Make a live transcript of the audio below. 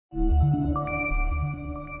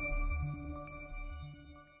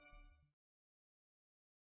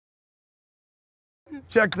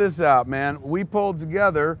Check this out, man. We pulled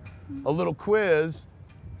together a little quiz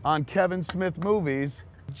on Kevin Smith movies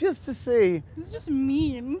just to see. It's just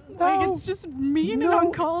mean. No, like, it's just mean and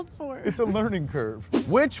uncalled for. It's a learning curve.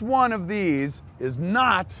 Which one of these is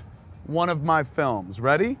not one of my films?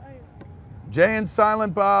 Ready? Jay and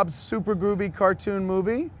Silent Bob's super groovy cartoon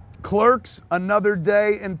movie, Clerks, Another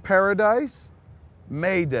Day in Paradise,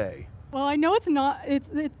 Mayday. Well, I know it's not. It's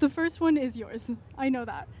the first one is yours. I know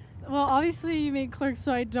that. Well, obviously you made Clerks,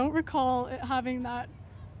 so I don't recall it having that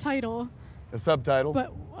title. A subtitle?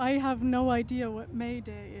 But I have no idea what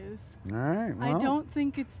Mayday is. All right, well. I don't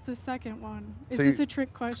think it's the second one. Is So this a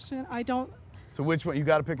trick question? I don't. So which one? You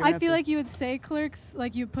got to pick an answer? I feel like you would say Clerks,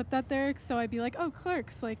 like you put that there, so I'd be like, oh,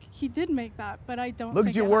 Clerks, like he did make that, but I don't. Look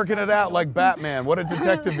think at you it has working that it out title. like Batman. What a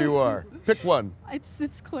detective you are. Pick one.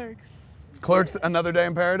 It's Clerks. Clerks, Another Day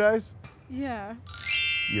in Paradise? Yeah.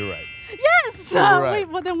 You're right. Yes! You're right. Wait,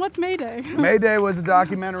 well then what's Mayday? Mayday was a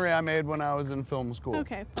documentary I made when I was in film school.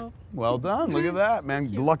 Okay, well. Well done. Look at that,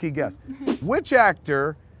 man. Lucky guess. Which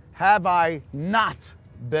actor have I not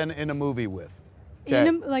been in a movie with? Like In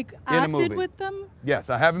a movie. acted with them? Yes,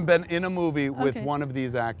 I haven't been in a movie with Okay. one of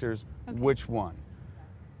these actors. Okay. Which one?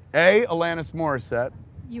 A, Alanis Morissette.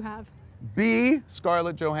 You have. B,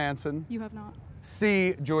 Scarlett Johansson. You have not.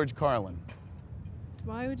 C, George Carlin.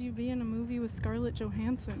 Why would you be in a movie with Scarlett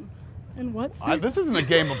Johansson? And what? This isn't a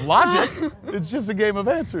game of logic. It's just a game of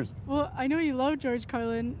answers. Well, I know you love George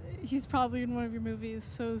Carlin. He's probably in one of your movies.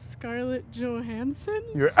 So Scarlett Johansson?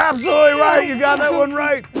 You're absolutely right. You got that one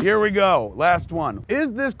right. Here we go. Last one.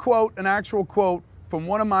 Is this quote an actual quote from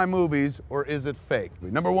one of my movies, or is it fake?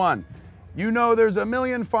 Number one, you know there's a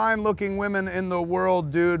million fine-looking women in the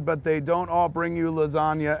world, dude, but they don't all bring you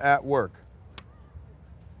lasagna at work.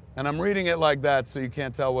 And I'm reading it like that so you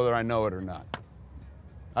can't tell whether I know it or not.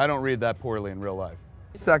 I don't read that poorly in real life.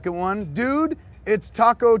 Second one, dude, it's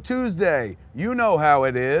Taco Tuesday. You know how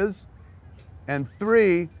it is. And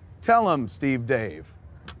three, tell him, Steve Dave.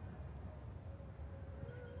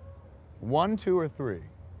 1, 2, or 3?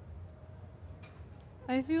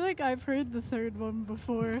 I feel like I've heard the third one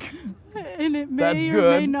before. And it may or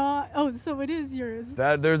good. may not. Oh, so it is yours.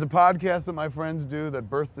 There's a podcast that my friends do that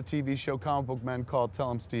birthed the TV show Comic Book Men called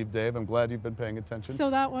Tell 'em Steve Dave. I'm glad you've been paying attention. So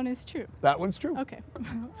that one is true. That one's true. Okay.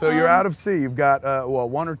 So you're out of C. You've got, well,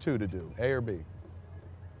 1 or 2 to do, A or B.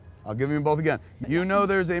 I'll give you them both again. You know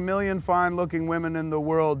there's a million fine-looking women in the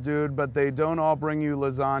world, dude, but they don't all bring you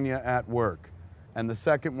lasagna at work. And the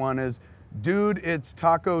second one is, dude, it's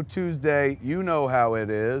Taco Tuesday. You know how it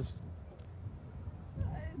is.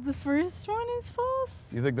 The first one is false?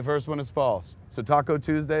 You think the first one is false? So Taco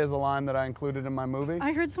Tuesday is a line that I included in my movie?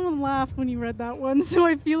 I heard someone laugh when you read that one, so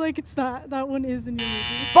I feel like it's that. That one is in your movie.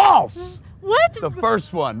 False! What? The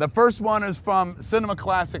first one. The first one is from cinema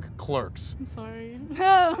classic Clerks. I'm sorry.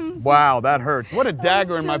 Wow, that hurts. What a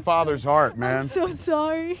dagger in my father's heart, man. I'm so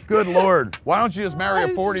sorry. Good Lord. Why don't you just marry a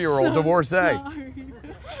 40-year-old divorcee? Sorry.